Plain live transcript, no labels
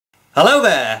Hello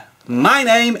there, my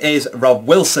name is Rob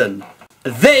Wilson.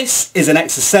 This is an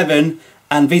Nexus 7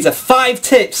 and these are 5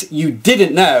 tips you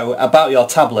didn't know about your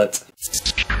tablet.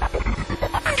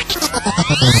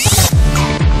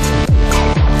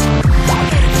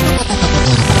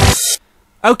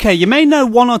 Okay, you may know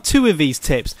 1 or 2 of these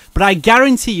tips, but I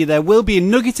guarantee you there will be a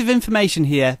nugget of information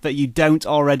here that you don't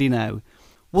already know.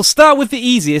 We'll start with the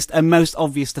easiest and most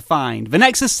obvious to find. The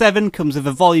Nexus 7 comes with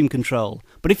a volume control,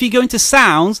 but if you go into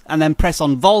sounds and then press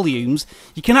on volumes,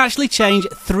 you can actually change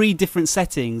 3 different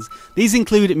settings. These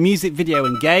include music, video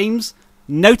and games,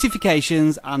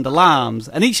 notifications and alarms,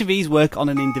 and each of these work on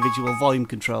an individual volume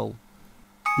control.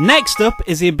 Next up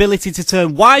is the ability to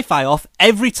turn Wi-Fi off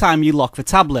every time you lock the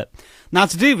tablet. Now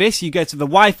to do this, you go to the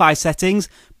Wi-Fi settings,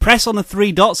 press on the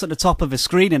 3 dots at the top of the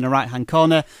screen in the right hand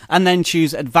corner, and then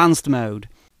choose Advanced Mode.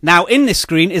 Now in this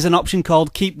screen is an option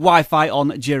called Keep Wi-Fi on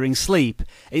during sleep.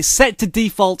 It's set to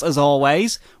default as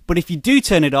always, but if you do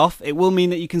turn it off, it will mean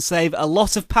that you can save a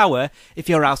lot of power if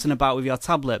you're out and about with your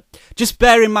tablet. Just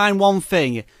bear in mind one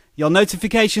thing, your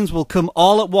notifications will come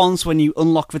all at once when you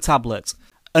unlock the tablet.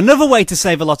 Another way to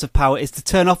save a lot of power is to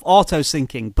turn off auto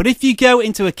syncing, but if you go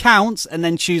into accounts and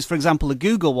then choose for example a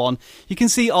Google one, you can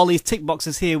see all these tick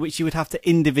boxes here which you would have to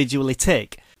individually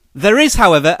tick. There is,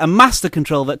 however, a master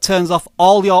control that turns off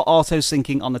all your auto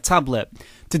syncing on the tablet.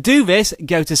 To do this,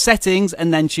 go to settings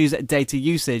and then choose data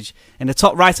usage. In the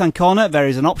top right hand corner there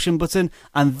is an option button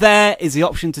and there is the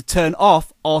option to turn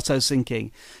off auto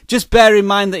syncing. Just bear in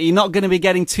mind that you're not going to be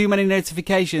getting too many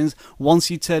notifications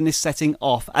once you turn this setting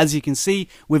off. As you can see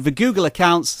with the Google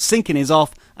accounts, syncing is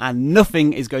off and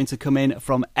nothing is going to come in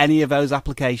from any of those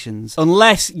applications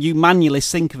unless you manually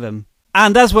sync them.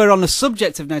 And as we're on the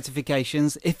subject of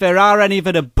notifications, if there are any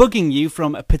that are bugging you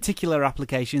from particular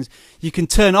applications, you can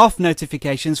turn off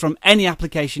notifications from any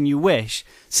application you wish.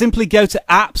 Simply go to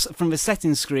Apps from the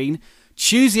settings screen,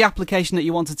 choose the application that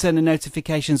you want to turn the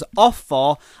notifications off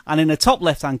for, and in the top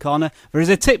left hand corner there is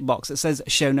a tick box that says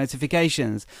Show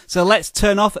Notifications. So let's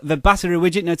turn off the battery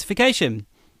widget notification.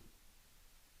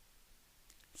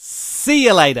 See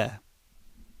you later.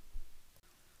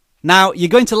 Now you're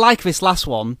going to like this last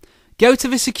one. Go to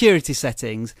the security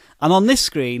settings and on this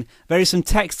screen there is some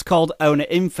text called Owner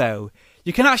Info.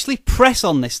 You can actually press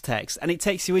on this text and it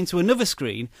takes you into another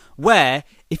screen where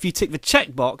if you tick the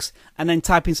checkbox and then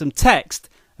type in some text,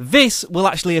 this will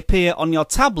actually appear on your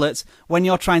tablet when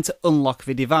you're trying to unlock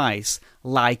the device,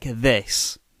 like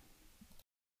this.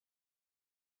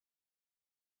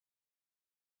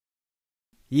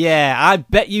 Yeah, I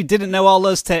bet you didn't know all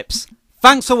those tips.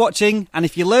 Thanks for watching, and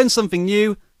if you learned something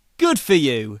new, good for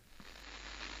you.